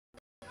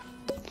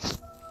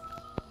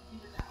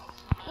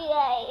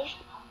Yay!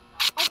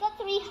 I got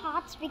 3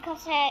 hearts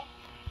because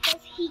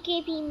he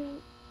gave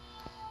me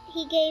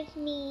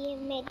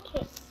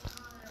medkit.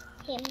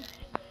 Him.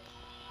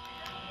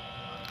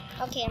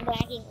 Okay, I'm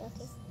lagging.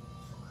 Okay.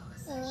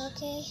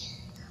 Okay.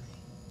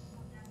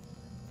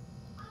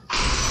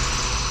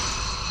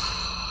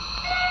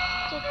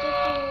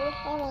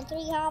 I want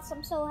 3 hearts.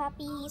 I'm so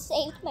happy he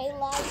saved my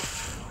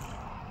life.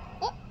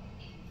 Oh,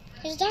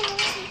 he's done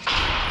already.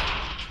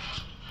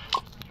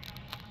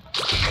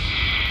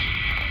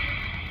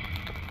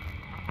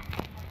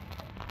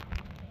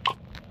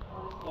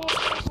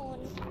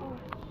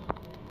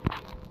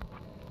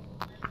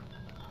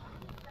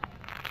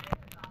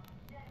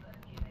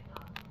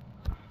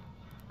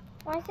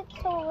 Why is it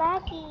so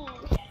laggy?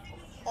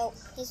 Oh,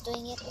 he's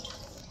doing it.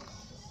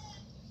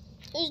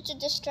 Who's the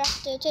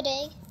distractor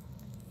today?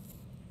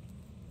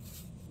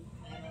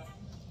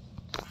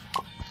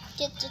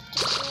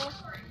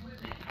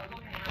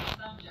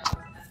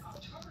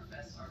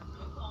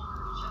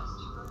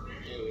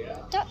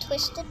 Not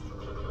twisted.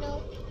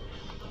 No.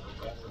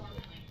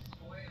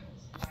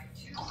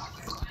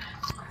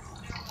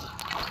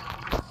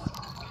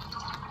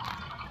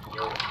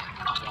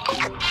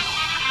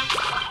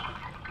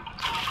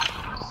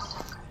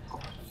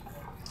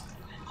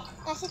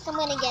 I think I'm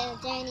gonna get a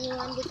Danny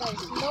one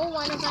because no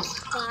one of us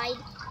died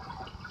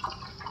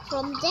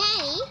from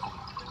Danny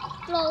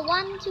floor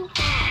 1 to 5.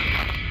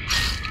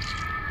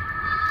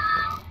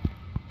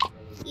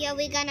 Yeah,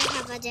 we're gonna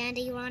have a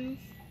Dandy run.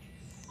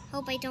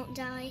 Hope I don't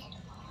die.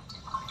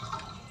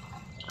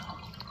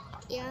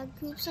 Yeah,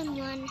 group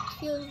someone.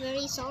 Feel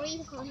very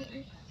sorry for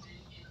him.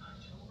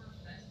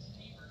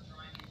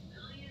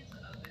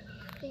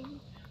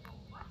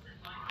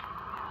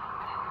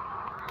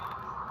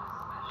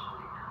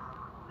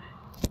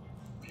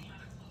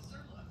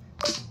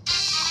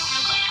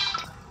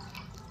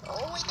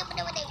 Oh, wait a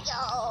minute, yo!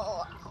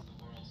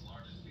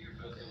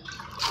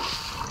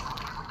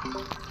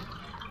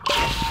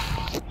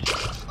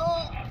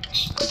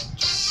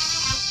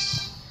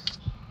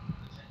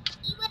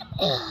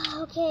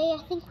 Okay, I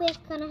think we're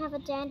gonna have a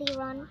Dandy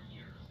run.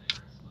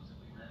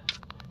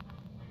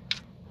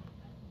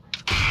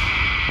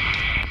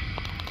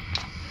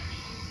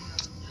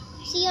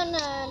 See you on the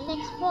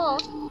next floor.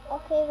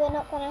 Okay, we're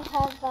not gonna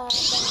have a Dandy run.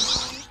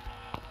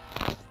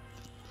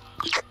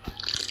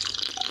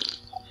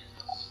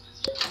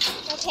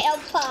 Okay,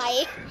 I'll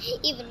buy.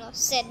 Even though I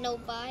said no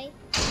buy.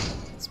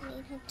 It's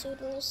me and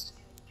Toodles.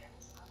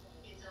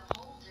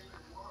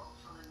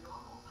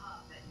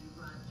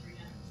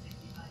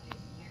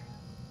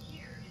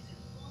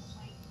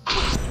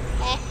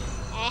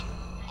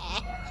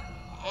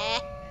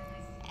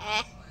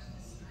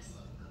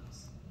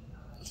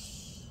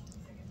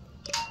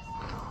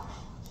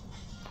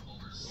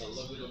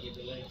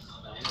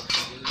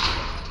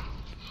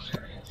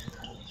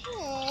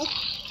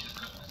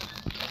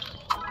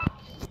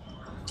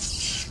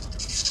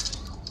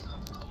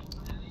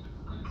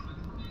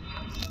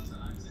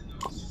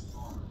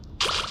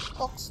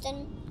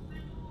 Boxton.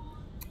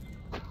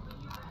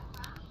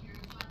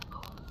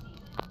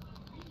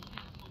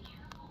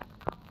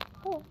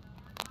 Oh.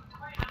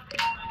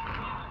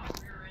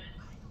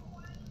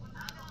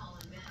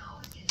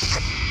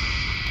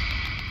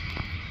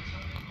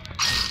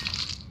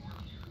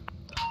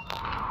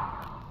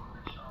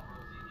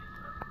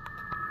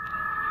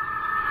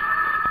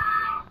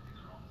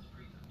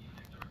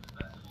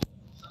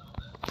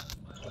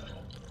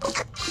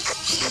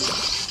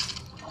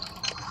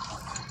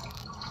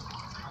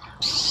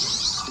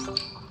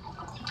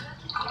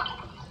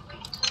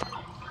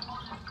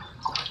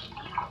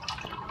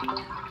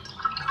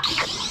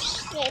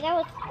 Yeah, that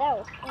was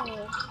funny.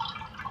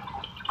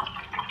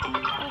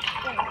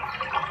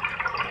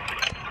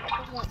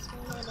 That's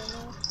funny, I don't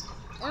know.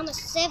 I'm a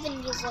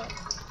 7 years old.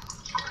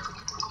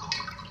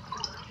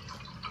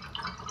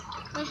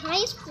 My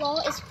highest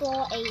floor is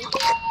floor 8.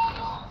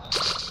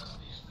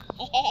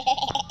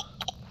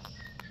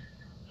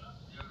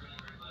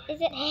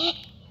 Is it?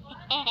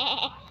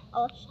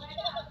 Oh.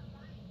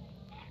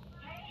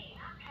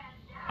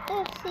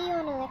 See you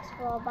on the next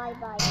floor. Bye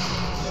bye.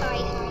 Hi.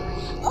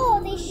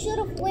 Oh, they should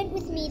have went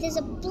with me. There's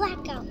a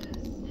blackout.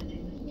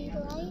 Need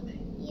light?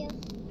 Yeah.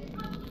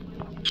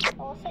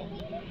 Also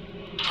need it.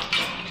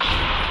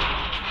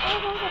 Oh,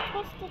 those are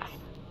twisted.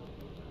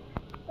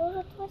 Those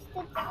are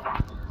twisted.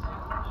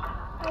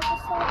 Those are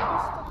so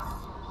twisted.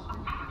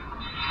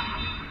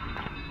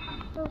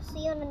 So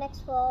see you on the next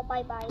floor.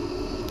 Bye bye.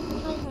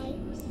 Hi.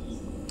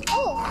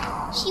 Oh,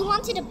 she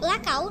wanted a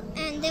blackout,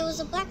 and there was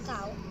a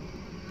blackout.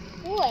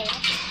 Boy.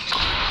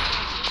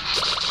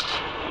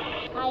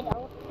 I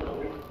don't.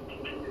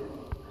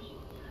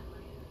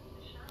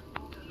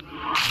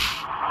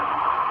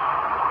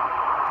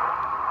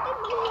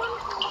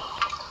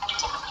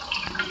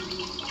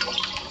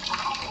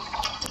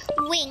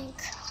 Wink.